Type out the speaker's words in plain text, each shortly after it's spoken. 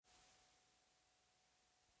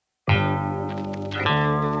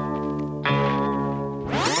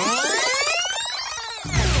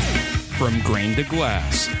From grain to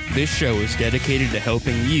glass, this show is dedicated to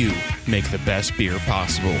helping you make the best beer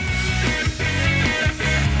possible.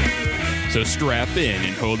 So strap in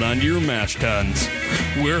and hold on to your mash tuns.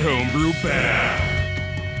 We're Homebrew Bound.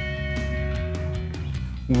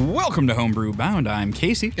 Welcome to Homebrew Bound. I'm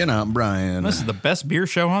Casey. And I'm Brian. This is the best beer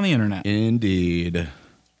show on the internet. Indeed.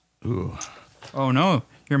 Ooh. Oh, no.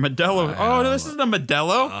 Your Modelo. Oh, this is the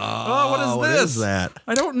Modelo? Oh, what is this? What is that?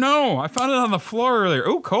 I don't know. I found it on the floor earlier.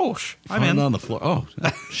 Oh, Kolsch. I'm in. Found it on the floor. Oh,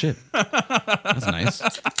 shit. That's nice.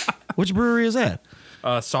 Which brewery is that?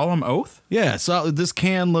 Solemn Oath? Yeah, so this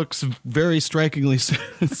can looks very strikingly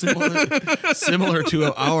similar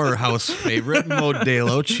to our house favorite,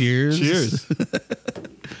 Modelo. Cheers. Cheers.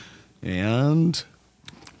 And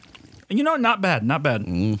You know, not bad. Not bad.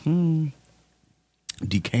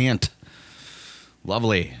 decant.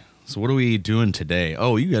 Lovely. So what are we doing today?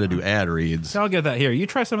 Oh, you got to do ad reads. I'll get that here. You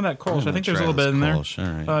try some of that Kolsch. I think there's a little try bit in there. this Kolsch,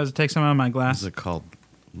 all right. Does it take some out of my glass? Is it called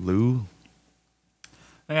Lou?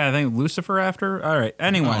 Yeah, I think Lucifer after. All right.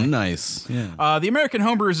 Anyway. Oh, nice. Yeah. The American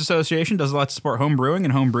Homebrewers Association does a lot to support home brewing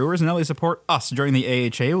and home brewers, and now they support us during the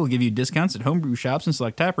AHA. We'll give you discounts at homebrew shops and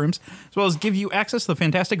select tap rooms, as well as give you access to the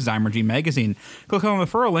fantastic Zymergy magazine. Click on the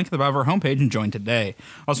referral link at the bottom of our homepage and join today.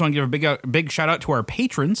 Also want to give a big shout out to our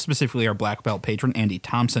patrons, specifically our Black Belt patron, Andy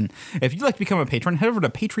Thompson. If you'd like to become a patron, head over to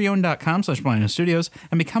patreon.com/BlindNewsStudios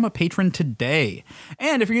and become a patron today.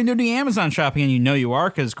 And if you're going to do the Amazon shopping, and you know you are,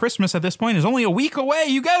 because Christmas at this point is only a week away,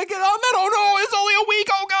 you got to get on that. Oh no, it's only a week.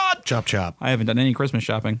 Oh God. Chop chop. I haven't done any Christmas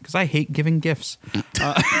shopping because I hate giving gifts.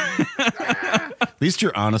 At least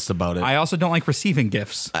you're honest about it. I also don't like receiving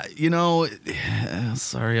gifts.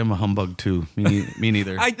 Sorry, I'm a humbug too. Me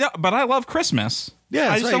neither. But I love Christmas.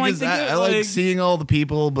 Yeah, I just don't like the I like seeing all the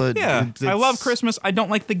people, but Yeah, I love Christmas. I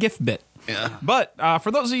don't like the gift bit. Yeah. But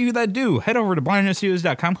for those of you that do, head over to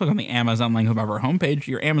blindnewsstudios.com, click on the Amazon link above our homepage.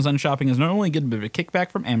 Your Amazon shopping is not only getting a bit of a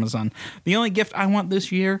kickback from Amazon, the only gift I want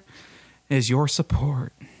this year is your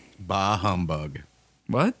support. Bah humbug.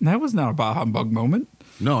 What? That was not a bah humbug moment.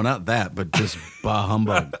 No, not that, but just bah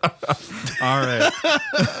humbug. All right.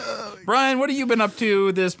 Brian, what have you been up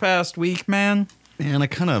to this past week, man? Man, I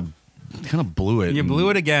kind of blew it. You blew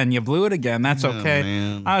it again. That's okay.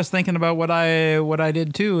 Man. I was thinking about what I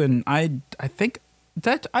did too, and I think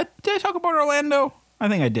did I talk about Orlando? I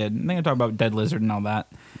think I did. I think I talked about Dead Lizard and all that.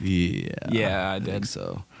 Yeah, I did. think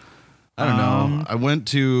so. I don't know.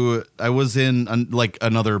 I was in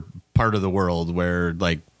another part of the world where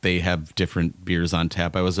like they have different beers on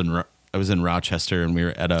tap. I was in Rochester, and we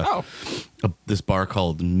were at this bar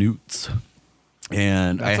called Newt's,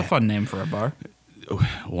 and That's a fun name for a bar.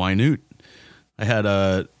 Why Newt? I had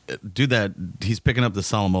a dude that he's picking up the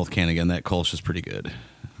Solemn Oath can again. That Kolsch is pretty good.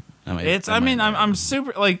 I'm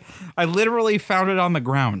super I literally found it on the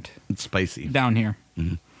ground It's spicy. down here.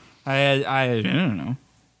 Mm-hmm. I don't know.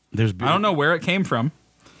 There's beer. I don't know where it came from.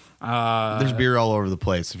 There's beer all over the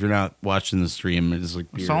place. If you're not watching the stream, it's like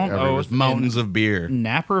beer Solemn everywhere. Oath There's mountains of beer.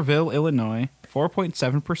 Naperville, Illinois,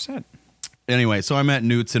 4.7%. Anyway, so I'm at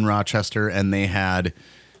Newt's in Rochester, and they had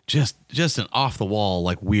just an off the wall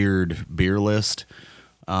like weird beer list,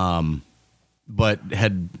 but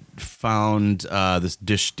had found this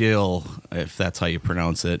Distill, if that's how you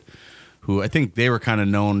pronounce it. Who I think they were kind of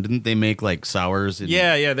known. Didn't they make like sours?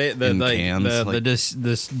 Yeah. They in cans,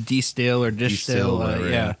 this Distill or Distill. whatever,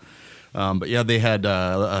 Yeah. But yeah, they had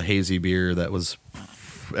a hazy beer that was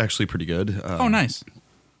actually pretty good. Oh, nice.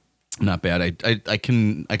 Not bad. I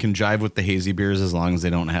can jive with the hazy beers as long as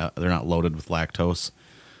they're not loaded with lactose.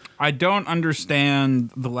 I don't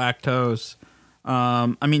understand the lactose.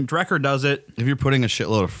 I mean, Drecker does it. If you're putting a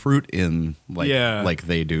shitload of fruit in, like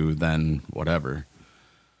they do, then whatever.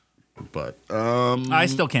 But I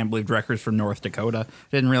still can't believe Drecker's from North Dakota.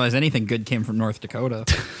 Didn't realize anything good came from North Dakota.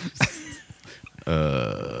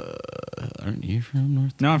 aren't you from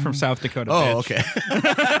North Dakota? No, I'm from South Dakota. Oh, bitch. okay.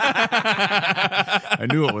 I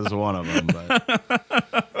knew it was one of them,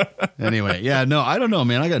 but anyway, yeah, no, I don't know,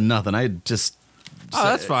 man. I got nothing. I just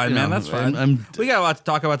That's fine, man. That's fine. We got a lot to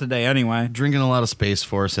talk about today anyway. Drinking a lot of Space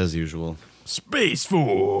Force as usual. Space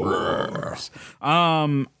Force.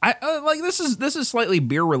 This is slightly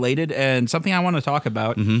beer related and something I want to talk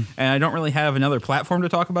about, and I don't really have another platform to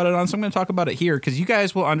talk about it on, so I'm going to talk about it here because you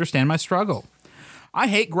guys will understand my struggle. I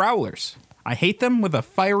hate growlers. I hate them with a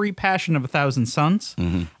fiery passion of 1,000 suns.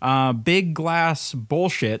 Big glass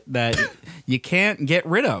bullshit that you can't get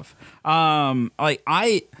rid of.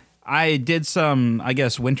 I did some, I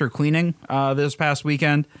guess, winter cleaning this past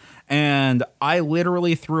weekend. and I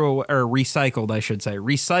literally recycled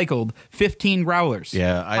 15 growlers.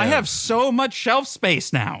 Yeah, I have so much shelf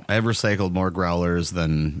space now. I have recycled more growlers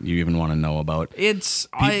than you even want to know about.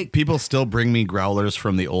 People still bring me growlers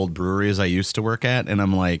from the old breweries I used to work at, and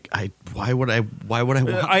I'm like, why would I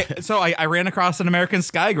want? So I ran across an American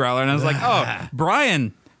Sky growler, and I was like, oh,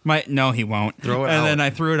 Brian. No, he won't. Throw it and out. then I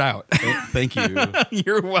threw it out. Thank you.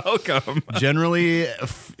 You're welcome. Generally,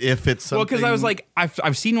 if it's something... Well, because I was like,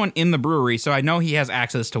 I've seen one in the brewery, so I know he has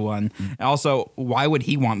access to one. Also, why would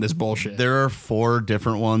he want this bullshit? There are 4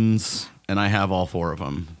 different ones, and I have all 4 of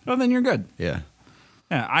them. Oh, then you're good. Yeah.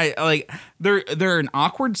 Yeah, I like they're an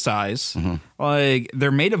awkward size. Mm-hmm. Like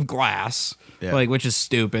they're made of glass, Yeah. like which is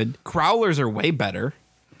stupid. Growlers are way better.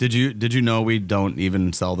 Did you know we don't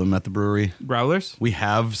even sell them at the brewery? Growlers? We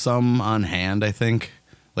have some on hand, I think.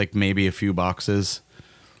 Like maybe a few boxes.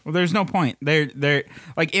 Well, there's no point. They're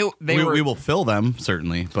like it. We will fill them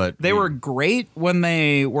certainly, but They were great when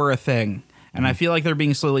they were a thing, and I feel like they're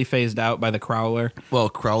being slowly phased out by the Crowler. Well,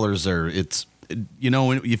 crowlers are.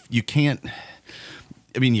 You can't.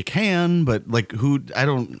 I mean, you can, but like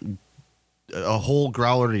a whole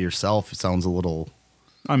growler to yourself sounds a little.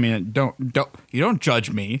 I mean, you don't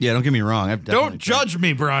judge me. Yeah, don't get me wrong. Don't judge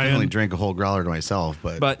me, Brian. Definitely drank a whole growler to myself,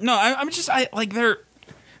 but no, I like they're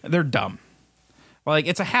dumb. Like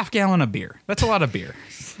it's a half gallon of beer. That's a lot of beer.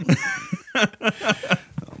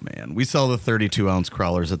 Oh man, we sell the 32-ounce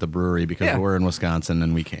crawlers at the brewery because we're in Wisconsin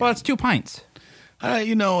and we can't. Well, that's 2 pints.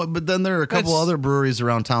 But then there are a couple other breweries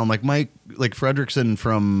around town. Like Fredrickson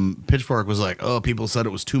from Pitchfork was like, oh, people said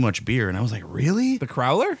it was too much beer. And I was like, really? The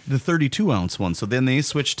Crowler? The 32-ounce one. So then they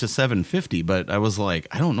switched to 750. But I was like,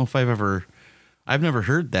 I don't know if I've never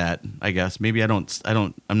heard that, I guess. Maybe I'm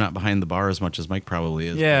not behind the bar as much as Mike probably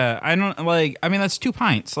is. Yeah, I don't that's 2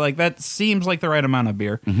 pints. Like that seems like the right amount of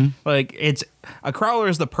beer. Mm-hmm. Like a Crowler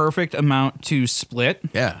is the perfect amount to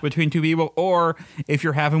split between 2 people, or if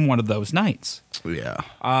you're having one of those nights. Yeah.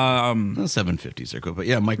 The 750s are good. But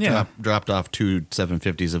yeah, Mike dropped off 2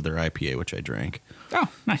 750s of their IPA, which I drank.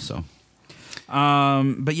 Oh, nice. So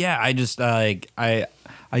but yeah, I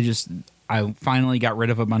finally got rid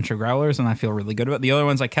of a bunch of growlers, and I feel really good about it. The other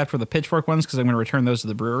ones I kept were the Pitchfork ones because I'm going to return those to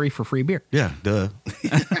the brewery for free beer. Yeah, duh.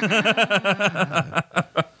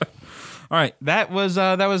 All right, that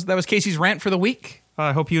was Casey's rant for the week.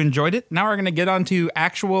 I hope you enjoyed it. Now we're going to get on to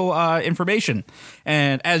actual information,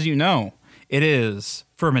 and as you know, it is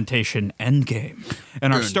Fermentation Endgame,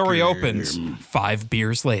 and our story opens 5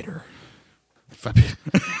 beers later.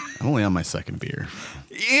 I'm only on my second beer.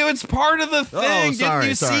 It's part of the thing. Didn't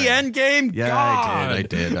you see Endgame? Yeah, God. I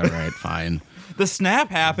did. All right, fine. The snap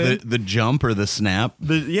happened. The jump or the snap?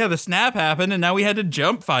 The snap happened, and now we had to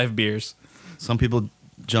jump 5 beers. Some people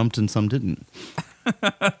jumped and some didn't.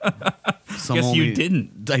 You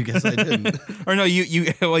didn't. I guess I didn't. Or no,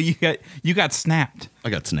 you got snapped.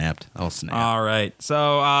 I got snapped. I'll snap. All right.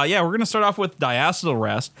 So we're gonna start off with diacetyl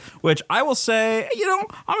rest, which I will say, I'm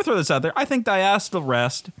gonna throw this out there. I think diacetyl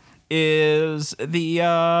rest is the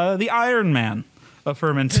Iron Man of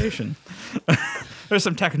fermentation. There's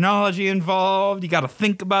some technology involved. You got to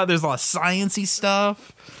think about it. There's a lot of sciencey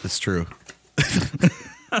stuff. It's true.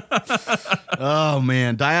 Oh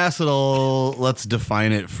man, diacetyl. Let's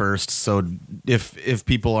define it first. So if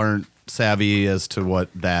people aren't savvy as to what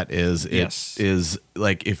that is, it is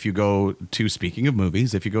like if you go to, speaking of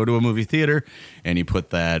movies, if you go to a movie theater and you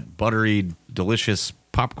put that buttery, delicious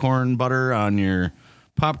popcorn butter on your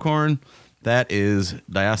popcorn, that is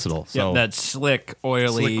diacetyl. So that slick,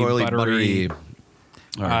 oily, buttery.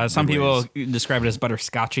 Some people describe it as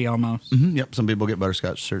butterscotchy almost. Mm-hmm, yep, some people get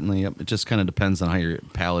butterscotch, certainly. Yep, it just kind of depends on how your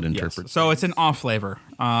palate interprets. Yes. So it's an off flavor.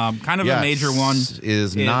 Kind of a major one.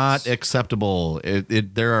 Is not acceptable.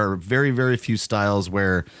 There are very, very few styles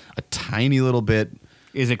where a tiny little bit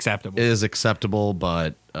is acceptable.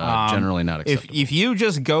 But generally not acceptable. If you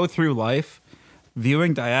just go through life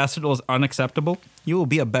viewing diacetyl as unacceptable, you will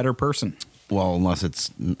be a better person. Well, unless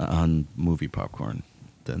it's on movie popcorn,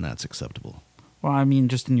 then that's acceptable. Well, I mean,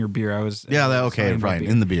 just in your beer, right,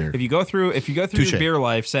 in the beer. If you go through your beer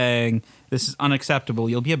life saying this is unacceptable,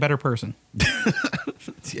 you'll be a better person.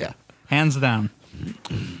 Yeah, hands down.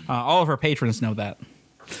 All of our patrons know that.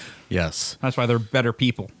 Yes, that's why they're better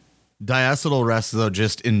people. Diacetyl rest, though,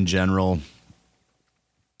 just in general,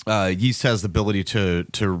 yeast has the ability to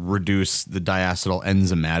reduce the diacetyl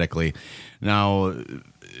enzymatically. Now,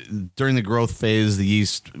 during the growth phase, the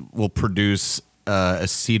yeast will produce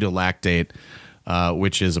acetolactate.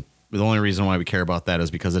 Which is the only reason why we care about that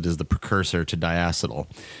is because it is the precursor to diacetyl.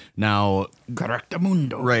 Now,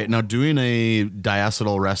 correctamundo. Right. Now, doing a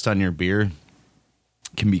diacetyl rest on your beer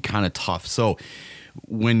can be kind of tough. So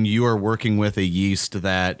when you are working with a yeast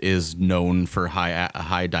that is known for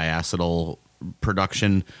high diacetyl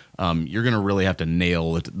production, you're going to really have to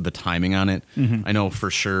nail the timing on it. I know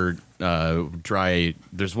for sure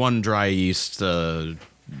there's one dry yeast,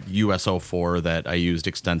 US04, that I used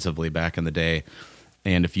extensively back in the day.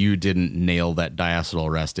 And if you didn't nail that diacetyl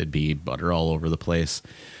rest, it'd be butter all over the place.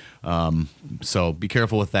 So be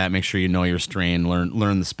careful with that. Make sure you know your strain,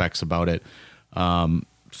 learn the specs about it.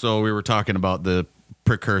 So we were talking about the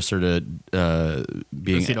precursor to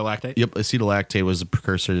being acetolactate. Yep, acetolactate was a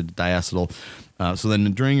precursor to diacetyl. So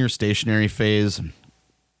then during your stationary phase,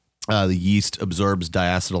 the yeast absorbs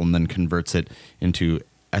diacetyl and then converts it into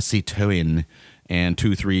acetoin and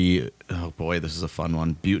 2,3. Oh boy, this is a fun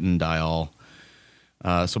one. Butanediol.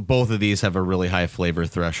 So both of these have a really high flavor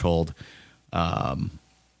threshold. The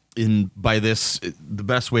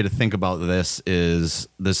best way to think about this is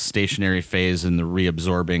this stationary phase and the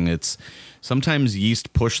reabsorbing. It's sometimes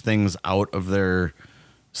yeast push things out of their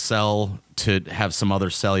cell to have some other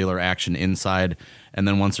cellular action inside, and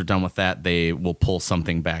then once they're done with that, they will pull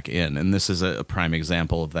something back in. And this is a prime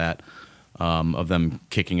example of that, of them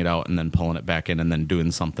kicking it out and then pulling it back in and then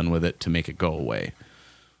doing something with it to make it go away.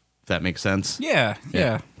 If that makes sense? Yeah.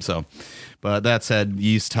 So, but that said,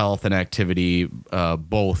 yeast health and activity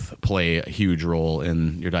both play a huge role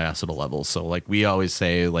in your diacetyl levels. So like we always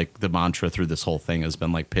say, like the mantra through this whole thing has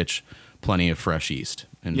been like pitch plenty of fresh yeast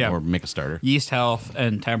or make a starter. Yeast health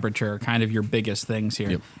and temperature are kind of your biggest things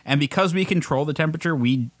here. Yep. And because we control the temperature,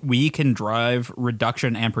 we can drive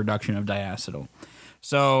reduction and production of diacetyl.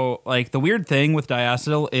 So like the weird thing with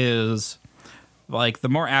diacetyl is like the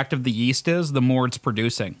more active the yeast is, the more it's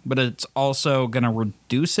producing, but it's also going to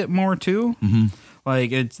reduce it more too. Mm-hmm.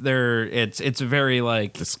 Like it's very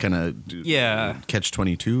like this kind of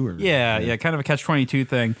catch-22 or kind of a catch-22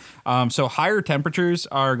 thing. So higher temperatures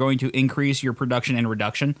are going to increase your production and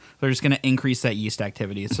reduction. They're just going to increase that yeast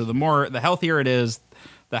activity. So the healthier it is,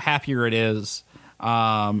 the happier it is.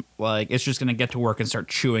 Like it's just going to get to work and start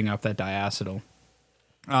chewing up that diacetyl.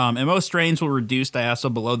 And most strains will reduce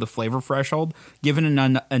diacetyl below the flavor threshold, given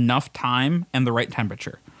enough time and the right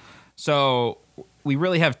temperature. So we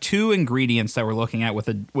really have two ingredients that we're looking at with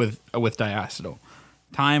diacetyl: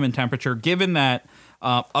 time and temperature. Given that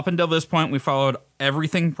up until this point we followed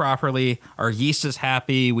everything properly, our yeast is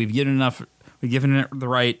happy. We've given it the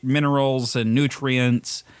right minerals and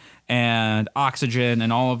nutrients and oxygen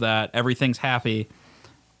and all of that. Everything's happy.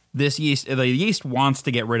 The yeast wants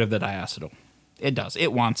to get rid of the diacetyl. It does.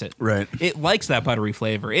 It wants it. Right. It likes that buttery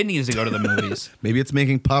flavor. It needs to go to the movies. Maybe it's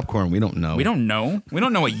making popcorn. We don't know. We don't know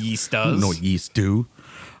what yeast does. We don't know what yeast do.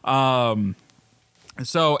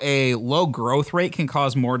 So a low growth rate can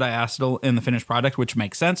cause more diacetyl in the finished product, which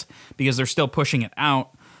makes sense because they're still pushing it out,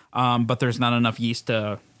 but there's not enough yeast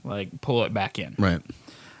to like pull it back in. Right.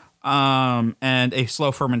 And a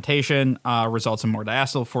slow fermentation results in more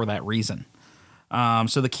diacetyl for that reason.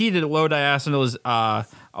 So the key to low diacetyl is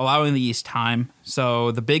allowing the yeast time. So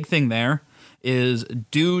the big thing there is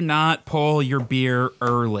do not pull your beer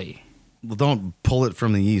early. Well, don't pull it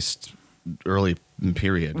from the yeast early,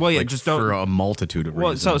 period. Well, yeah, like just don't. For a multitude of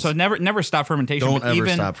reasons. So never stop fermentation. Don't ever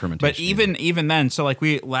stop fermentation. But even then, so like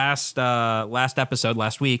we last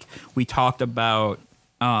week, we talked about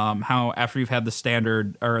how after you've had the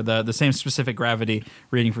standard or the same specific gravity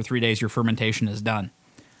reading for 3 days, your fermentation is done.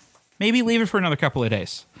 Maybe leave it for another couple of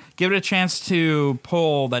days. Give it a chance to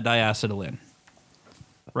pull that diacetyl in.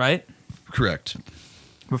 Right? Correct.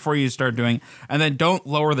 Before you start doing, and then don't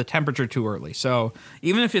lower the temperature too early. So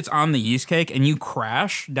even if it's on the yeast cake and you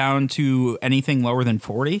crash down to anything lower than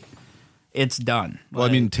 40, it's done. Well,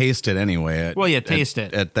 I mean, taste it anyway. Taste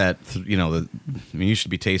it. At that, you should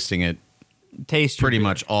be tasting it. Taste pretty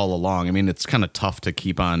much all along. I mean, it's kind of tough to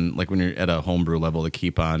keep on, like when you're at a homebrew level, to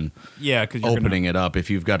keep on opening it up. If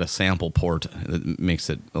you've got a sample port, it makes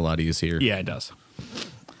it a lot easier. Yeah, it does.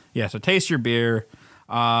 Yeah, so taste your beer.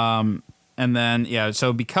 And then,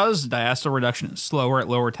 so because diacetyl reduction is slower at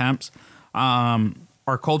lower temps,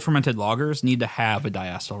 our cold fermented lagers need to have a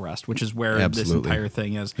diacetyl rest, which is where this entire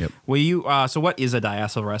thing is. Yep. So what is a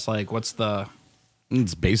diacetyl rest? Like, what's the...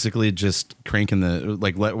 It's basically just cranking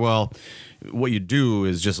what you do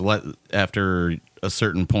is just after a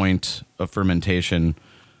certain point of fermentation,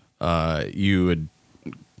 you would,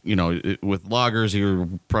 with lagers, you're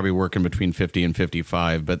probably working between 50 and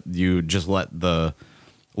 55, but you just shut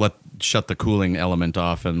the cooling element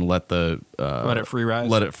off and let it free rise.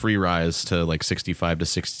 Let it free rise to like 65 to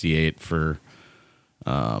 68 for,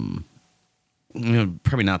 probably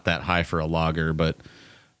not that high for a lager, but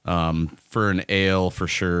for an ale, for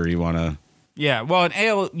sure, you want to. Yeah, well, an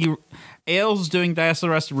ale, ales doing diacetyl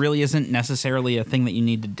rest really isn't necessarily a thing that you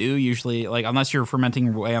need to do usually, like unless you're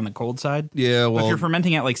fermenting way on the cold side. Yeah, well, but if you're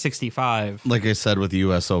fermenting at like 65, like I said with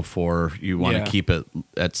USO4, you want to keep it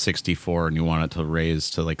at 64 and you want it to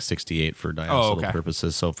raise to like 68 for diacetyl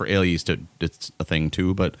purposes. So for ale yeast, it's a thing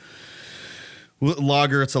too, but with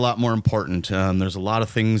lager, it's a lot more important. There's a lot of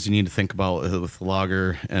things you need to think about with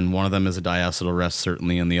lager, and one of them is a diacetyl rest,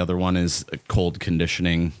 certainly, and the other one is cold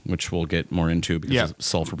conditioning, which we'll get more into because of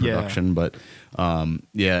sulfur production. Yeah. But,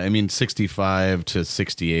 I mean, 65 to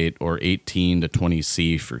 68 or 18 to 20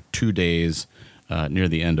 C for 2 days near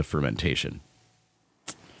the end of fermentation.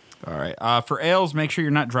 All right. For ales, make sure you're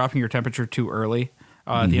not dropping your temperature too early.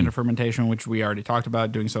 At the end of fermentation, which we already talked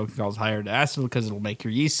about, doing so can cause higher diacetyl because it'll make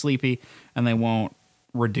your yeast sleepy and they won't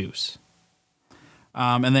reduce.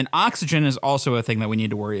 And then oxygen is also a thing that we need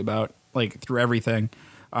to worry about, like through everything,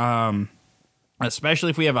 especially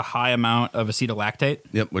if we have a high amount of acetolactate.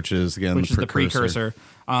 Yep, which is the precursor.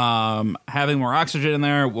 Having more oxygen in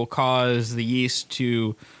there will cause the yeast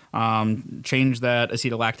to change that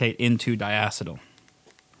acetolactate into diacetyl,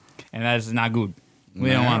 and that is not good. We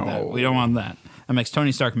don't want that. We don't want that. That makes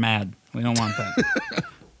Tony Stark mad. We don't want that.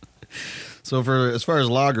 So as far as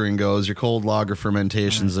lagering goes, your cold lager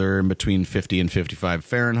fermentations are in between 50 and 55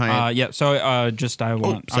 Fahrenheit. So I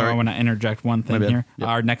want to interject one thing here. Yep.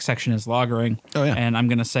 Our next section is lagering. Oh, yeah. And I'm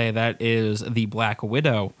going to say that is the Black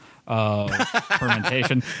Widow of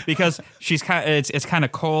fermentation because it's kind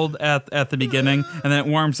of cold at the beginning and then it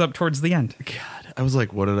warms up towards the end. God. I was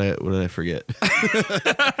like, what did I forget?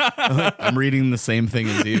 I'm reading the same thing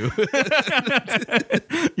as you.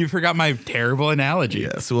 You forgot my terrible analogy.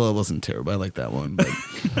 Yes, well, it wasn't terrible. I like that one. But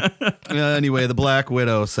anyway, the Black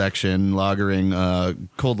Widow section, lagering,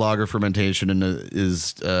 cold lager fermentation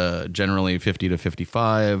is generally 50 to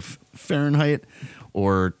 55 Fahrenheit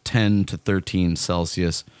or 10 to 13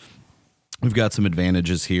 Celsius. We've got some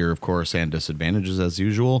advantages here, of course, and disadvantages as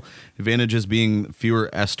usual. Advantages being fewer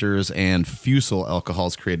esters and fusel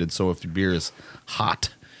alcohols created. So if the beer is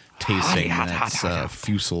hot tasting, that's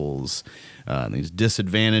fusels. These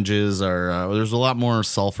disadvantages are there's a lot more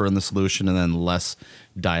sulfur in the solution and then less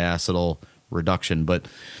diacetyl reduction. But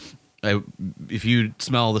if you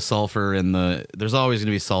smell the sulfur there's always going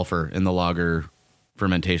to be sulfur in the lager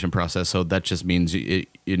fermentation process. So that just means it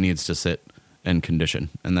needs to sit and condition,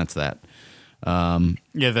 and that's that.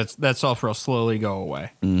 That sulfur will slowly go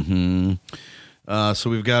away. Mm-hmm. So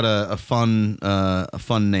we've got a fun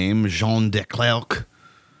name, Jean de Clercq.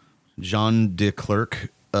 Jean de Clercq,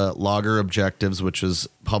 Lager Objectives, which was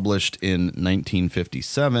published in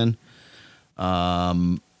 1957.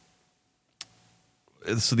 So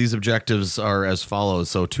these objectives are as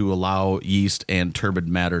follows. So to allow yeast and turbid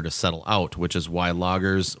matter to settle out, which is why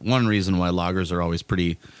one reason why lagers are always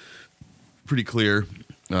pretty clear.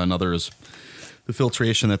 Another is the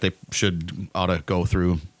filtration that they ought to go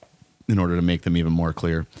through in order to make them even more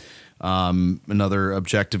clear. Another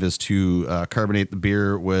objective is to carbonate the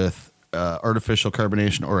beer with artificial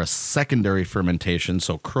carbonation or a secondary fermentation.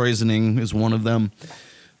 So krausening is one of them.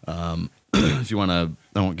 If you want to,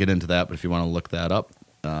 I won't get into that, but if you want to look that up.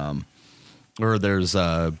 Or there's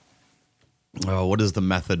what is the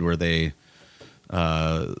method where they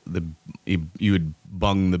you would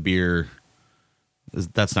bung the beer?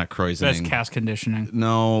 That's not krausening. That's cask conditioning.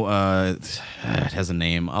 No, it has a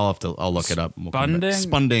name. I'll look it up.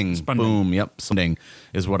 Spunding. Boom. Yep. Spunding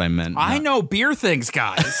is what I meant. I know beer things,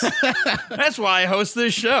 guys. That's why I host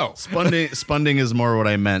this show. Spunding is more what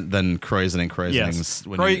I meant than krausening. Yes.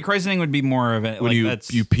 Krausening would be more of it. When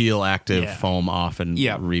you peel active foam off and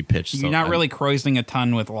repitch. You're not really krausening a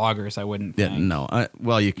ton with lagers, I wouldn't think. No.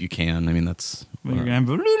 You can. I mean, that's... You're going to have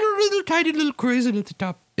a little tiny little krausen at the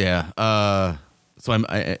top. Yeah. So in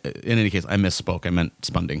any case, I misspoke. I meant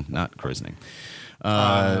spunding, not krausening.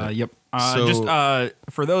 Yep. Just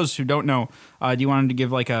for those who don't know, do you want to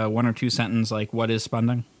give like a 1 or 2 sentence, like what is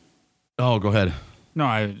spunding? Oh, go ahead.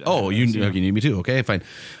 No, you need me too. Okay, fine.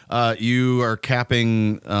 You are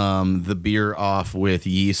capping the beer off with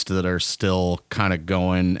yeast that are still kind of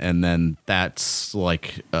going, and then that's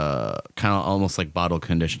like kind of almost like bottle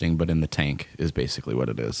conditioning, but in the tank is basically what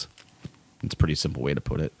it is. It's a pretty simple way to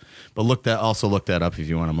put it. But look that up if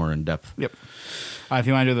you want a more in-depth. Yep. If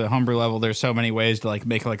you want to do the homebrew level, there's so many ways to like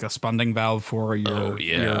make like a spunding valve for your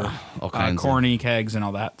corny kegs and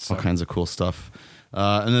all that. So. All kinds of cool stuff.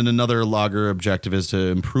 And then another lager objective is to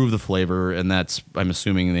improve the flavor, and that's, I'm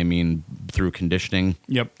assuming they mean through conditioning.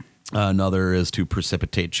 Yep. Another is to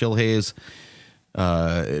precipitate chill haze,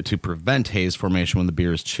 to prevent haze formation when the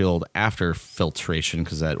beer is chilled after filtration,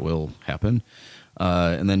 because that will happen.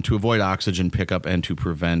 And then to avoid oxygen pickup and to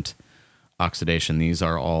prevent oxidation. These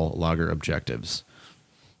are all lager objectives.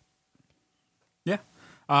 Yeah.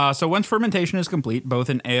 So once fermentation is complete, both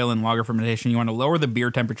in ale and lager fermentation, you want to lower the beer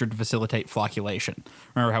temperature to facilitate flocculation.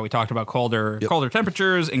 Remember how we talked about colder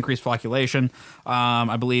temperatures, increased flocculation.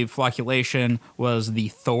 I believe flocculation was the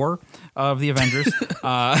Thor of the Avengers.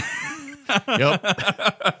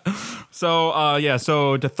 Yep.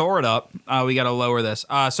 So to Thor it up, we got to lower this.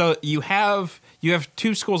 So you have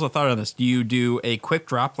two schools of thought on this. Do you do a quick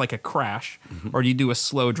drop like a crash, or do you do a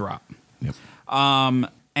slow drop? Yep.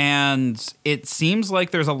 And it seems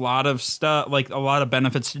like there's a lot of stuff, like a lot of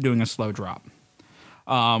benefits to doing a slow drop.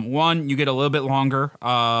 One, you get a little bit longer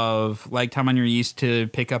of lag time on your yeast to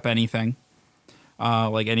pick up anything,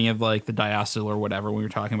 like any of like the diacetyl or whatever when we were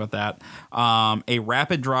talking about that. A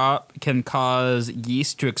rapid drop can cause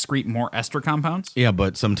yeast to excrete more ester compounds. Yeah,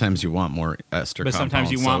 but sometimes you want more ester compounds. But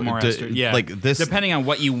sometimes you want more ester. Yeah, like this, depending on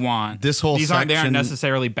what you want. These aren't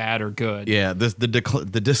necessarily bad or good. Yeah,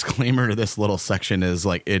 the disclaimer to this little section is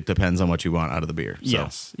like it depends on what you want out of the beer. So.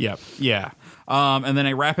 Yes. Yep. Yeah. And then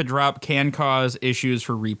a rapid drop can cause issues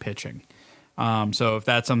for repitching. So if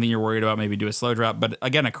that's something you're worried about, maybe do a slow drop. But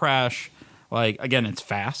again, a crash. Like, again, it's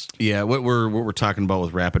fast. Yeah, what we're talking about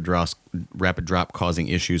with rapid drop causing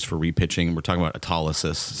issues for repitching, we're talking about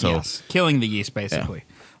autolysis. So yes, killing the yeast, basically.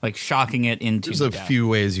 Yeah. Like, shocking it into There's a few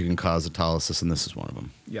ways you can cause autolysis, and this is one of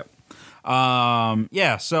them. Yep.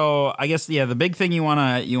 So I guess, the big thing you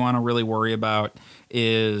wanna really worry about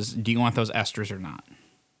is, do you want those esters or not?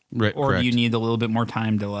 Right, or correct. do you need a little bit more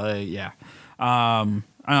time to,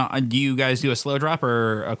 do you guys do a slow drop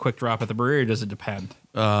or a quick drop at the brewery, or does it depend?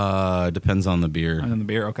 Depends on the beer. On the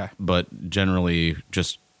beer, okay. But generally,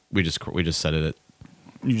 we just set it.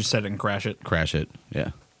 You just set it and crash it. Crash it,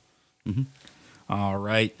 yeah. Mm-hmm. All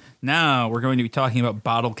right. Now we're going to be talking about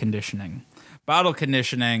bottle conditioning. Bottle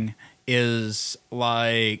conditioning is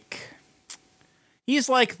he's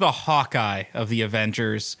like the Hawkeye of the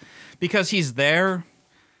Avengers because he's there,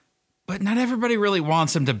 but not everybody really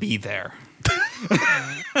wants him to be there.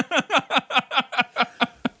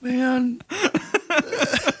 Man.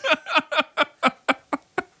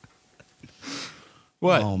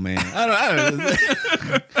 What? Oh man, I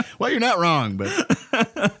don't. Well, you're not wrong, but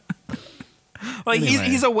like anyway.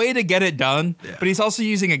 he's a way to get it done, but he's also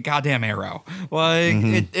using a goddamn arrow. Like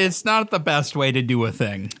it's not the best way to do a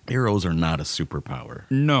thing. Arrows are not a superpower.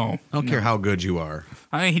 No, I don't care how good you are.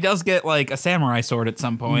 I mean, he does get like a samurai sword at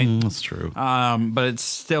some point. That's true. But it's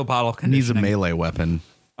still bottle He needs conditioning. a melee weapon.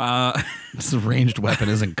 This ranged weapon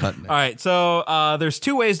isn't cutting it. All right, so there's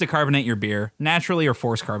two ways to carbonate your beer: naturally or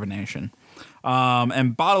forced carbonation.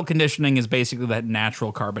 And bottle conditioning is basically that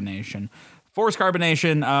natural carbonation. Forced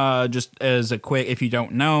carbonation, just as a quick, if you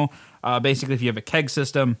don't know, basically if you have a keg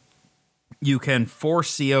system, you can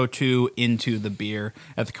force CO2 into the beer.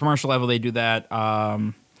 At the commercial level, they do that.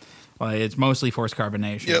 It's mostly forced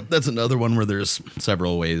carbonation. Yep, that's another one where there's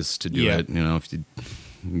several ways to do it. You know, if you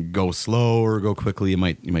go slow or go quickly, you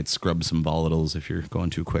might scrub some volatiles if you're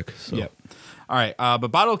going too quick. So. Yep. All right, but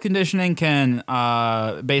bottle conditioning can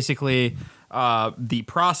basically the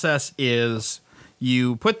process is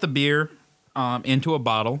you put the beer into a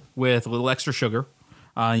bottle with a little extra sugar.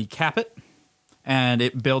 You cap it, and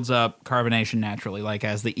it builds up carbonation naturally, like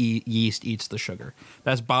as the yeast eats the sugar.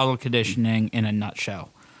 That's bottle conditioning in a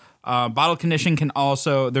nutshell. Bottle conditioning can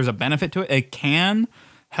also, there's a benefit to it. It can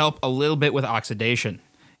help a little bit with oxidation.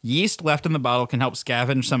 Yeast left in the bottle can help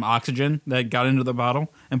scavenge some oxygen that got into the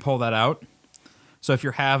bottle and pull that out. So if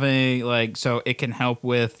you're having, so it can help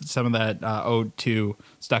with some of that O2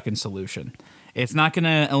 stuck in solution. It's not going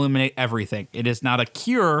to eliminate everything. It is not a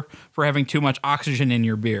cure for having too much oxygen in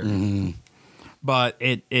your beer. Mm-hmm. But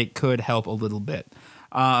it could help a little bit.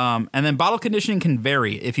 And then bottle conditioning can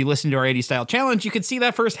vary. If you listen to our 80 Style Challenge, you can see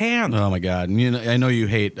that firsthand. Oh, my God. I know you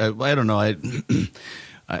hate, I don't know,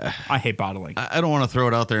 I hate bottling. I don't want to throw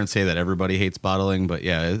it out there and say that everybody hates bottling, but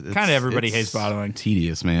yeah. Kind of everybody hates bottling.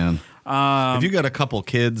 Tedious, man. If you got a couple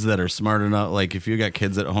kids that are smart enough, like if you got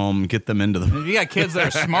kids at home, get them into them. If you got kids that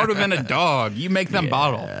are smarter than a dog, you make them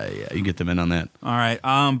bottle. Yeah, you get them in on that. All right.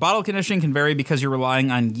 Bottle conditioning can vary because you're relying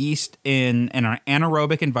on yeast in an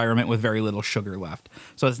anaerobic environment with very little sugar left.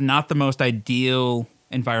 So it's not the most ideal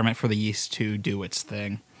environment for the yeast to do its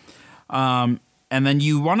thing. And then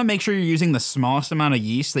you want to make sure you're using the smallest amount of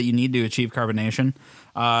yeast that you need to achieve carbonation.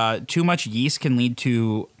 Too much yeast can lead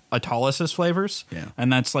to autolysis flavors,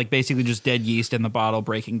 and that's like basically just dead yeast in the bottle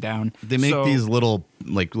breaking down. They make these little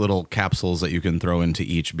capsules that you can throw into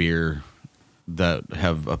each beer that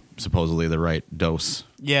have supposedly the right dose.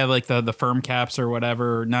 Yeah, like the firm caps or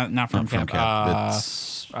whatever. Not firm cap.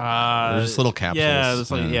 They're just little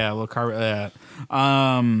capsules. Yeah, little carbon.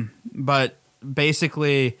 But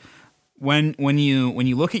basically, when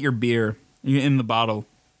you look at your beer in the bottle,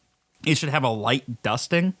 it should have a light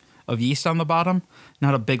dusting of yeast on the bottom,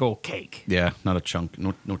 not a big old cake. Yeah, not a chunk,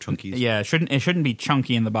 no chunkies. Yeah, it shouldn't be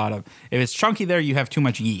chunky in the bottom. If it's chunky there, you have too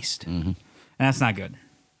much yeast, and that's not good.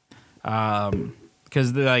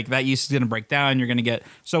 Because that yeast is going to break down. You're going to get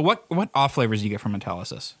what off flavors do you get from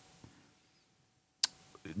Metalysis?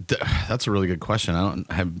 That's a really good question. I don't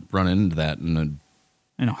have run into that in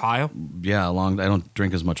Ohio. Yeah, I don't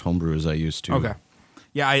drink as much homebrew as I used to. Okay.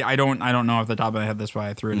 Yeah, I don't know off the top of my head. That's why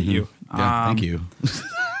I threw it at you. Yeah, thank you.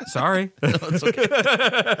 Sorry. It's okay.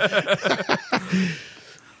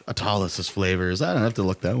 Autolysis flavors. I don't have to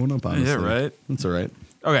look that one up, honestly. Yeah, right. That's all right.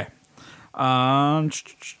 Okay. All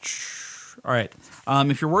right.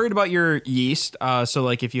 If you're worried about your yeast, so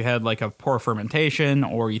like if you had like a poor fermentation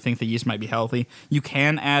or you think the yeast might be healthy, you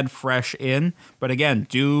can add fresh in. But again,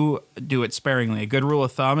 do it sparingly. A good rule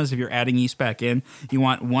of thumb is if you're adding yeast back in, you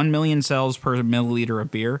want 1 million cells per milliliter of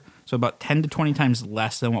beer. So about 10 to 20 times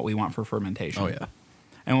less than what we want for fermentation. Oh, yeah.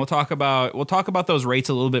 And we'll talk about those rates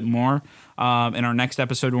a little bit more in our next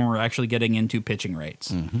episode when we're actually getting into pitching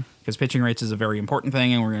rates, because pitching rates is a very important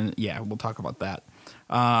thing, and we'll talk about that.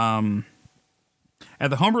 At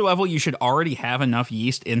the homebrew level, you should already have enough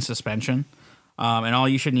yeast in suspension, and all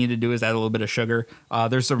you should need to do is add a little bit of sugar.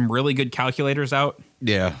 There's some really good calculators out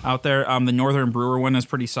there. The Northern Brewer one is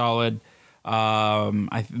pretty solid.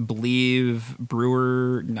 I believe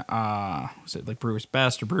Brewer, was it like Brewer's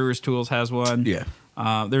Best or Brewer's Tools has one? Yeah.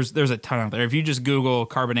 There's a ton out there. If you just Google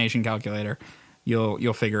carbonation calculator,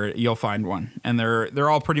 you'll figure it. You'll find one, and they're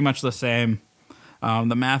all pretty much the same.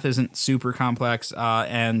 The math isn't super complex,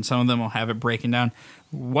 and some of them will have it breaking down.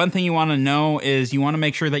 One thing you want to know is you want to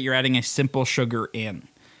make sure that you're adding a simple sugar in.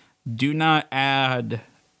 Do not add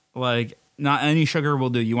not any sugar will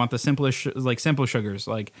do. You want the simplest, simple sugars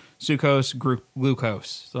like sucrose,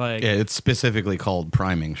 glucose. It's specifically called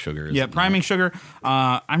priming sugar. Yeah, priming sugar.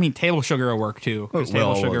 Table sugar will work too, because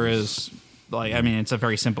table sugar is it's a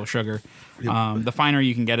very simple sugar. The finer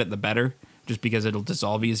you can get it, the better, just because it'll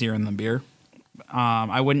dissolve easier in the beer.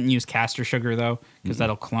 I wouldn't use caster sugar though, because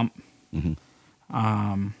that'll clump.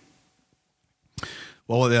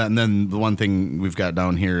 Well, yeah, and then the one thing we've got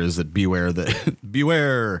down here is that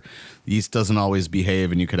beware, yeast doesn't always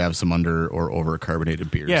behave, and you could have some under or over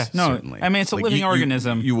carbonated beers. Yeah, no, certainly. it's a living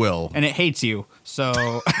organism. You will, and it hates you.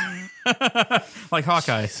 So, like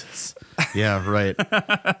Hawkeye. Yeah, right.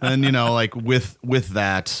 And with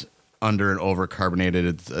that under and over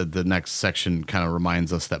carbonated, the next section kind of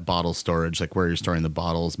reminds us that bottle storage, like where you're storing the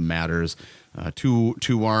bottles, matters. Too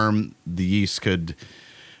warm, the yeast could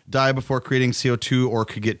die before creating CO2 or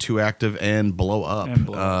could get too active and blow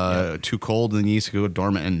up. Too cold, and the yeast could go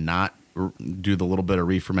dormant and not do the little bit of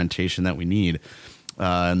re-fermentation that we need.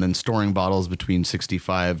 And then storing bottles between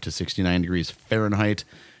 65 to 69 degrees Fahrenheit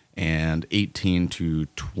and 18 to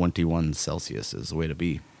 21 Celsius is the way to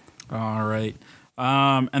be. All right.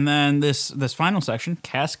 And then this final section,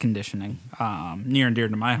 cask conditioning, near and dear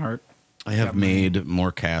to my heart. I have made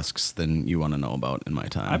more casks than you want to know about in my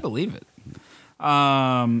time. I believe it.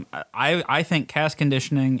 I think cask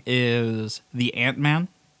conditioning is the Ant-Man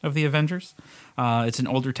of the Avengers. It's an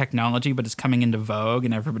older technology, but it's coming into vogue,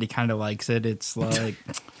 and everybody kind of likes it. It's like,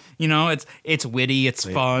 it's witty, it's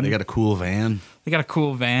fun. They got a cool van.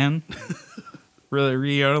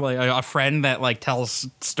 Really, like a friend that tells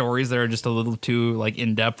stories that are just a little too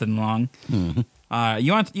in depth and long. Mm-hmm.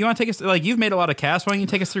 You want to take us you've made a lot of casks. Why don't you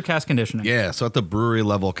take us through cask conditioning? Yeah, so at the brewery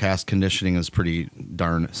level, cask conditioning is pretty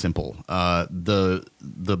darn simple. The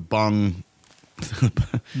bung.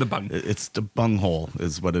 The bung. It's the bung hole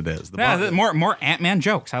is what it is. More Ant-Man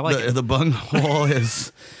jokes. I like it. The bung hole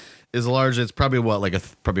is large. It's probably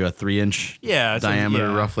probably a 3-inch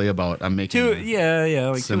diameter, roughly. About I'm making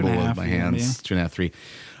symbol with my hands, 2.5, 3.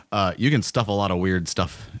 You can stuff a lot of weird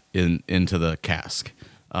stuff into the cask.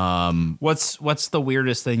 What's the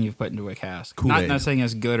weirdest thing you've put into a cask? Kool-Aid. Not saying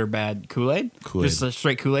it's good or bad. Kool-Aid? Just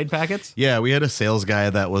straight Kool-Aid packets? Yeah, we had a sales guy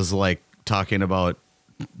that was talking about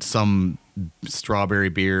some strawberry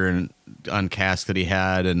beer on cask that he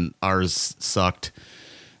had, and ours sucked.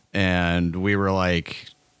 And we were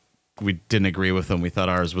we didn't agree with him. We thought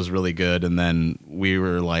ours was really good, and then we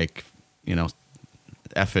were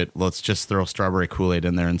F it, let's just throw strawberry Kool-Aid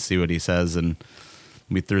in there and see what he says. And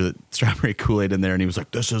we threw the strawberry Kool-Aid in there, and he was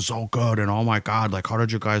like, "This is so good!" And oh my god, how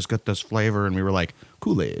did you guys get this flavor? And we were like,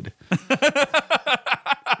 Kool-Aid.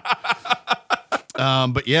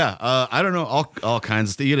 But yeah, I don't know, all kinds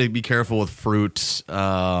of stuff. You got to be careful with fruit.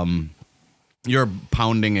 You're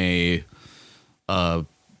pounding a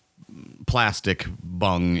plastic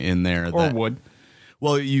bung in there, or wood.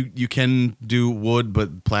 Well, you can do wood,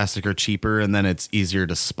 but plastic are cheaper, and then it's easier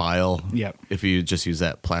to spile. Yep. If you just use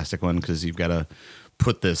that plastic one, because you've got to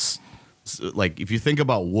put this. Like if you think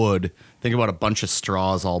about wood, think about a bunch of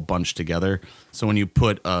straws all bunched together. So when you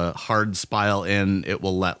put a hard spile in, it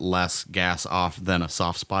will let less gas off than a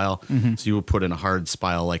soft spile. Mm-hmm. So you will put in a hard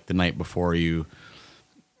spile like the night before you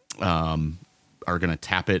are going to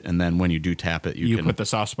tap it, and then when you do tap it, you can put the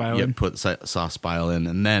soft spile in. Put soft spile in,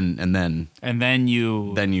 and then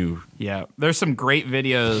you. Yeah, there's some great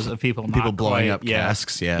videos of people blowing up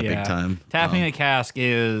casks. Yeah, big time. Tapping a cask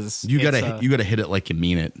is you gotta hit it like you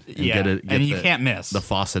mean it. And and you can't miss the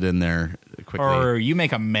faucet in there quickly, or you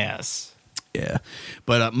make a mess. Yeah,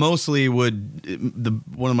 but mostly one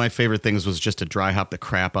of my favorite things was just to dry hop the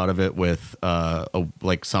crap out of it with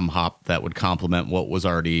like some hop that would complement what was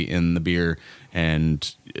already in the beer,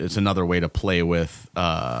 and it's another way to play with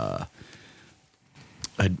hops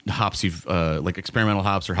you've like experimental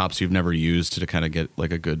hops or hops you've never used to kind of get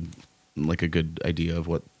like a good idea of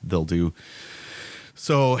what they'll do.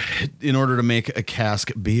 So, in order to make a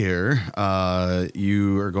cask beer,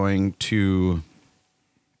 you are going to.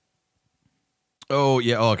 Oh,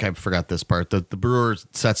 yeah. Oh, okay. I forgot this part. The brewer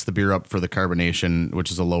sets the beer up for the carbonation,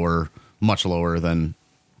 which is much lower than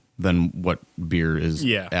what beer is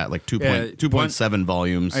at, like 2.7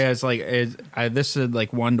 volumes. Yeah, it's like this is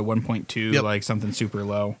like 1 to 1.2, like something super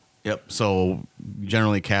low. Yep. So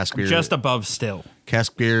generally cask beer. Just above still.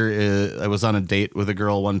 Cask beer, I was on a date with a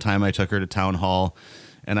girl one time. I took her to Town Hall,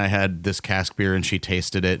 and I had this cask beer, and she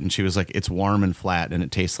tasted it, and she was like, it's warm and flat, and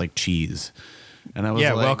it tastes like cheese. And I was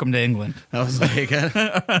like, welcome to England. I was like,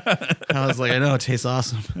 I know, it tastes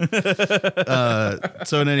awesome.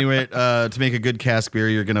 So in any way, to make a good cask beer,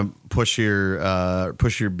 you're gonna push your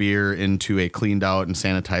beer into a cleaned out and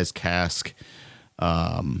sanitized cask.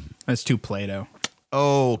 That's 2 Plato.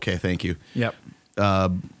 Oh, okay, thank you. Yep.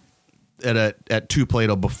 At 2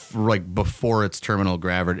 Plato before its terminal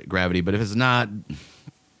gravity, but if it's not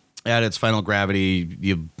at its final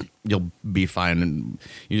gravity, you'll be fine, and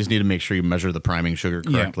you just need to make sure you measure the priming sugar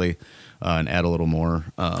correctly, and add a little more.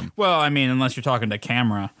 Well, I mean, unless you're talking to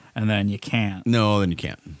camera, and then you can't. No, then you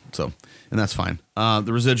can't. So, and that's fine.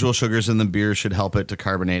 The residual sugars in the beer should help it to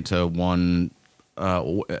carbonate to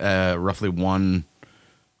roughly 1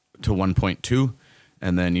 to 1.2,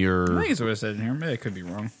 and then I think it's what it said in here. Maybe I could be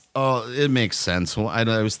wrong. Oh, it makes sense. Well, I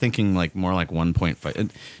was thinking like more like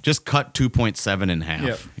 1.5. Just cut 2.7 in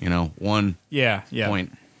half. Yep.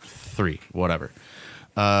 1.3, whatever.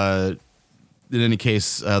 In any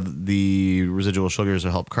case, the residual sugars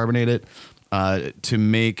will help carbonate it. To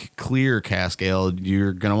make clear cask ale,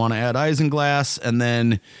 you're going to want to add isinglass, and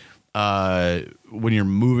then when you're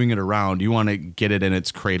moving it around, you want to get it in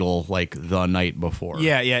its cradle like the night before.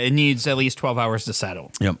 Yeah, it needs at least 12 hours to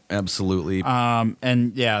settle. Yep, absolutely.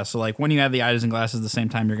 And yeah, so like when you add the isinglass at the same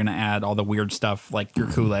time, you're going to add all the weird stuff like your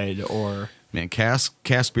Kool-Aid or... Man, cask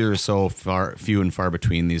beer is so few and far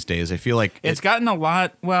between these days. I feel like it's gotten a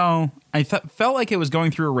lot. Well, I felt like it was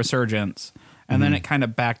going through a resurgence, and then it kind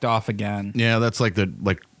of backed off again. Yeah, that's like the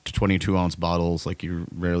 22-ounce bottles. Like you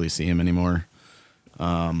rarely see them anymore.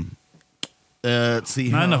 Let's see.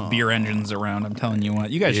 Not enough beer engines around. I'm telling you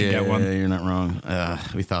what. You guys should get one. Yeah, you're not wrong.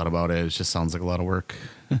 We thought about it. It just sounds like a lot of work.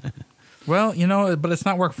 Well, but it's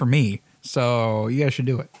not work for me. So you guys should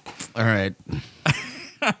do it. All right.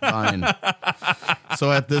 Fine.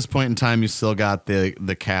 So at this point in time, you still got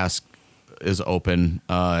the cask is open,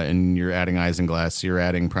 and you're adding isinglass. You're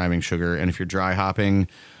adding priming sugar, and if you're dry hopping,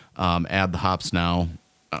 add the hops now.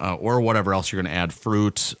 Or whatever else you're going to add,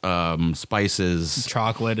 fruit, spices,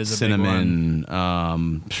 chocolate is cinnamon, a big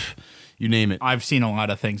one. You name it. I've seen a lot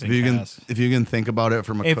of things in cask. If you can think about it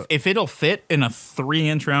from if it'll fit in a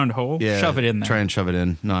 3-inch round hole, shove it in there. Try and shove it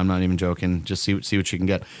in. No, I'm not even joking. Just see what you can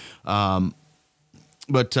get.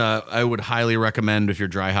 But I would highly recommend if you're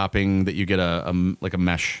dry hopping that you get a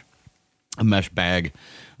mesh bag.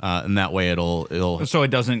 And that way it'll so it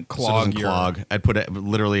doesn't clog. I'd put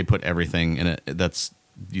everything in it that's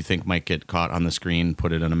you think might get caught on the screen.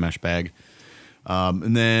 Put it in a mesh bag,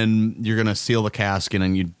 and then you're gonna seal the cask, and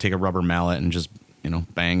then you take a rubber mallet and just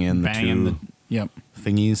bang in the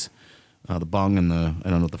thingies, the bung and the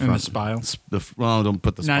I don't know the front and the spile. Don't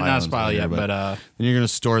put the spile. Not spile yet, but then you're gonna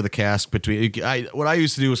store the cask between. What I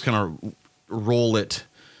used to do was kind of roll it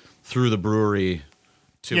through the brewery.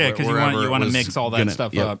 Because you want to mix all that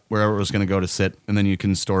stuff up. Wherever it was going to go to sit. And then you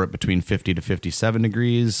can store it between 50 to 57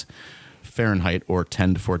 degrees Fahrenheit or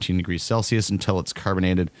 10 to 14 degrees Celsius until it's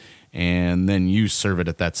carbonated. And then you serve it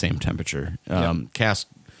at that same temperature. Cask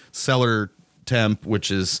cellar temp,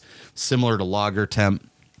 which is similar to lager temp,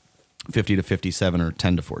 50 to 57 or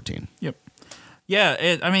 10 to 14. Yep.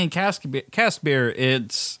 Yeah, I mean, cask beer,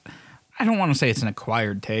 I don't want to say it's an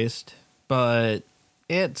acquired taste, but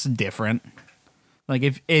it's different.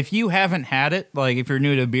 Like, if you haven't had it, like, if you're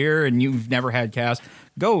new to beer and you've never had cask,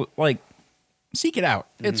 go, like, seek it out.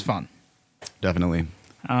 It's fun. Definitely.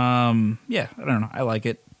 Yeah, I don't know. I like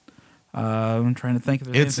it. I'm trying to think if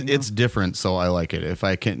there's anything it's different, so I like it. If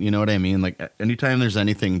I can, you know what I mean? Like, anytime there's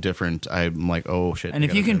anything different, I'm like, oh, shit. And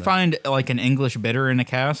if you can find, like, an English bitter in a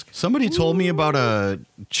cask. Somebody told me about a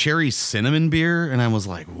cherry cinnamon beer, and I was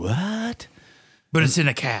like, what? But it's in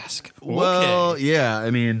a cask. Well, Okay. yeah,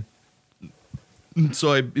 I mean,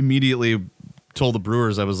 so I immediately told the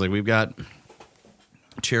brewers, I was like, we've got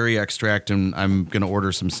cherry extract, and I'm going to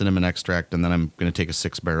order some cinnamon extract, and then I'm going to take a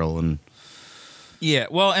 6-barrel and... Yeah,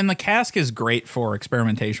 well, and the cask is great for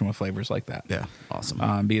experimentation with flavors like that. Yeah,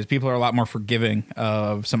 awesome. Because people are a lot more forgiving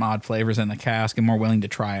of some odd flavors in the cask and more willing to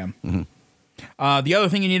try them. Mm-hmm. The other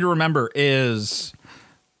thing you need to remember is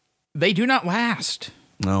they do not last.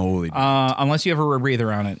 No, Unless you have a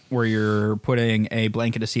rebreather on it, where you're putting a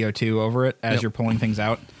blanket of CO2 over it as you're pulling things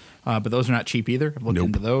out. But those are not cheap either. I've looked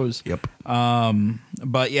into those. Yep.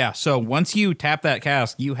 But yeah, so once you tap that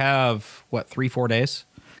cask, you have, 3-4 days?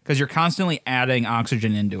 Because you're constantly adding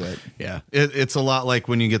oxygen into it. Yeah. It's a lot like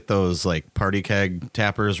when you get those like party keg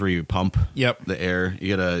tappers where you pump the air.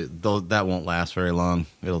 You that won't last very long.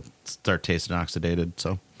 It'll start tasting oxidated.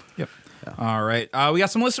 So. Yep. Yeah. All right. We got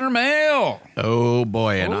some listener mail. Oh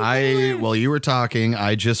boy. And while you were talking,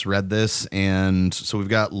 I just read this, and so we've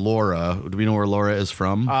got Laura. Do we know where Laura is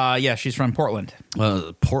from? Yeah, she's from Portland.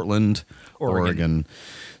 Portland, Oregon.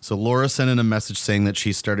 So Laura sent in a message saying that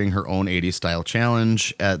she's starting her own 80s style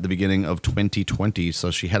challenge at the beginning of 2020. So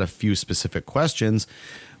she had a few specific questions.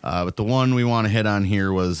 But the one we want to hit on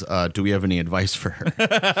here was, do we have any advice for her?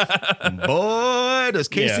 Boy, does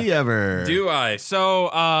Casey ever. Do I? So,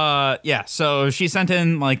 so she sent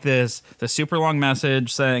in like the super long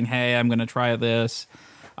message saying, hey, I'm going to try this.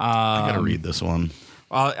 I got to read this one.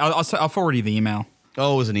 I'll forward you the email.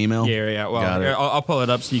 Oh, it was an email? Yeah. Well, I'll pull it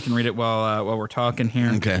up so you can read it while we're talking here.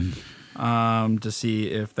 Okay. To see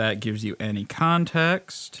if that gives you any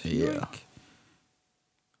context. Yeah.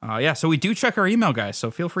 So we do check our email, guys, so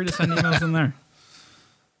feel free to send emails in there.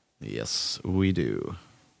 Yes, we do.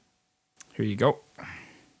 Here you go.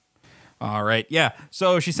 All right. Yeah.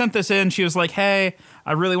 So she sent this in. She was like, hey,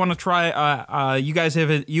 I really want to try. You guys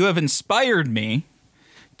have inspired me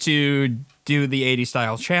to do the 80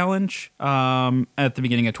 style challenge at the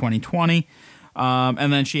beginning of 2020.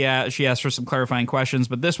 And then she asked for some clarifying questions.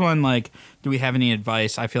 But this one, like, do we have any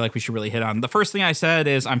advice? I feel like we should really hit on. The first thing I said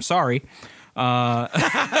is, I'm sorry. Yeah.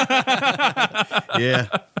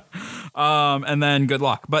 And then good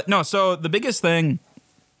luck. But no, so the biggest thing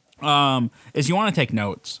is you want to take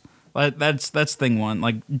notes. That's thing one.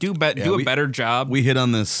 Like, do a better job. We hit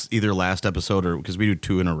on this either last episode or because we do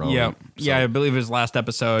 2 in a row. Yeah, right? Yeah, I believe it was last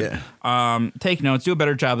episode. Yeah. Take notes. Do a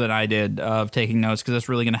better job than I did of taking notes because that's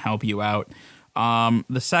really going to help you out.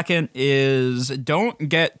 The second is don't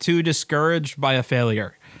get too discouraged by a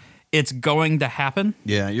failure. It's going to happen.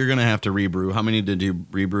 Yeah, you're going to have to rebrew. How many did you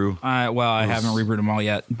rebrew? I haven't rebrewed them all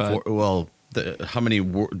yet. But how many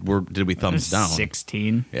did we thumbs down?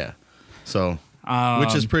 16. Yeah. So,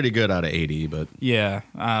 which is pretty good out of 80, but... Yeah,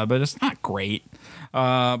 but it's not great.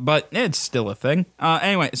 But it's still a thing.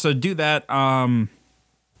 Anyway, so do that.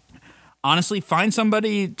 Honestly, find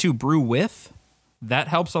somebody to brew with. That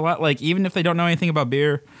helps a lot. Like, even if they don't know anything about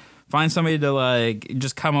beer, find somebody to, like,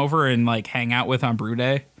 just come over and, like, hang out with on brew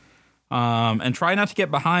day. And try not to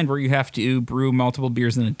get behind where you have to brew multiple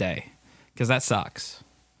beers in a day, because that sucks.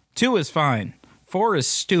 2 is fine. 4 is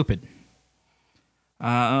stupid.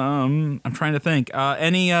 I'm trying to think.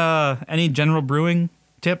 Any general brewing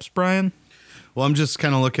tips, Brian? Well, I'm just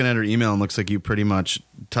kind of looking at her email and looks like you pretty much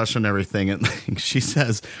touched on everything. And she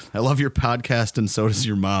says, I love your podcast and so does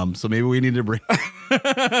your mom. So maybe we need to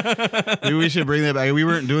maybe we should bring that back. We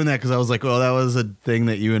weren't doing that because I was like, well, that was a thing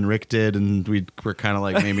that you and Rick did. And we were kind of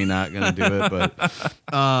like, maybe not going to do it. But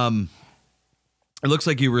it looks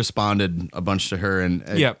like you responded a bunch to her.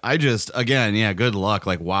 And I just, again, good luck.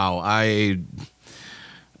 Like, wow,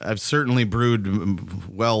 I've certainly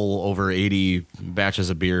brewed well over 80 batches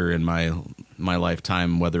of beer in my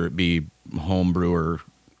lifetime, whether it be home brewer,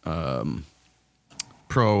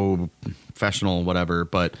 professional, whatever.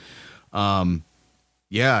 But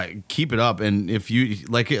keep it up. And if you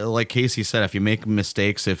like Casey said, if you make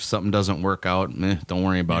mistakes, if something doesn't work out, don't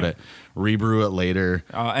worry about it. Rebrew it later,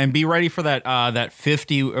 and be ready for that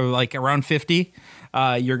 50 or like around 50.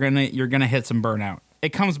 You're gonna hit some burnout.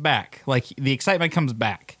 It comes back. Like, the excitement comes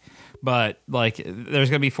back. But, like, there's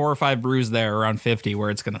going to be 4 or 5 brews there around 50 where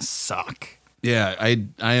it's going to suck. Yeah, I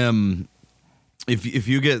am. If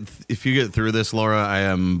you get through this, Laura,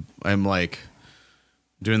 I'm like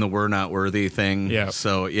doing the "we're not worthy" thing. Yeah.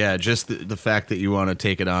 So yeah, just the fact that you want to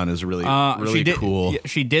take it on is really really cool.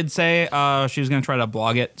 She did say she was going to try to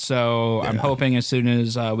blog it. So I'm hoping as soon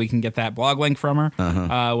as we can get that blog link from her,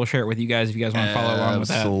 we'll share it with you guys if you guys want to follow along with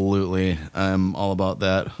that. Absolutely, I'm all about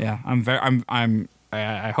that. Yeah,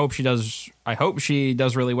 I hope she does. I hope she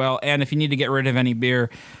does really well. And if you need to get rid of any beer,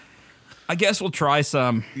 I guess we'll try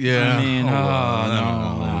some. Yeah. I mean,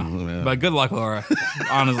 no. But good luck, Laura.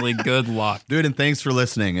 Honestly, good luck. Dude, and thanks for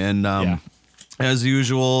listening. And as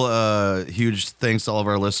usual, huge thanks to all of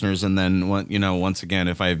our listeners. And then, once again,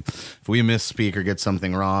 if we misspeak or get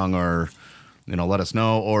something wrong, or let us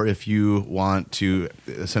know. Or if you want to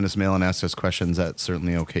send us mail and ask us questions, that's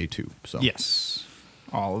certainly okay too. So yes,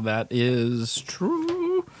 all of that is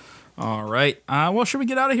true. All right. Well, should we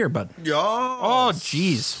get out of here, bud? Yeah. Oh,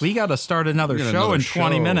 jeez. We got to start another show in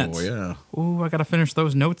 20 minutes. Yeah. Ooh, I got to finish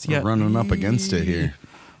those notes yet. We're running up against it here.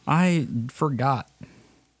 I forgot.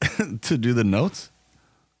 To do the notes?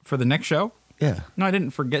 For the next show? Yeah. No, I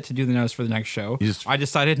didn't forget to do the notes for the next show. I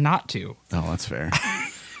decided not to. Oh, that's fair.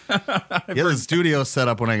 The studio set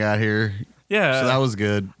up when I got here. Yeah. So that was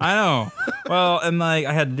good. I know. Well, and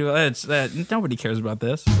I had to do it. Nobody cares about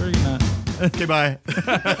this. We're gonna... Okay, bye.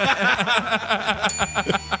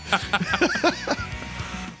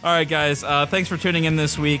 All right, guys. Thanks for tuning in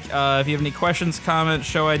this week. If you have any questions, comments,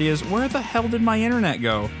 show ideas, where the hell did my internet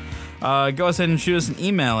go? Go ahead and shoot us an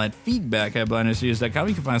email at feedback@blindnewsstudios.com.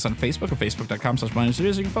 You can find us on Facebook at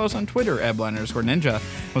facebook.com/blindnewsstudios. You can follow us on Twitter at @blind_ninja.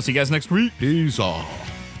 We'll see you guys next week. Peace off.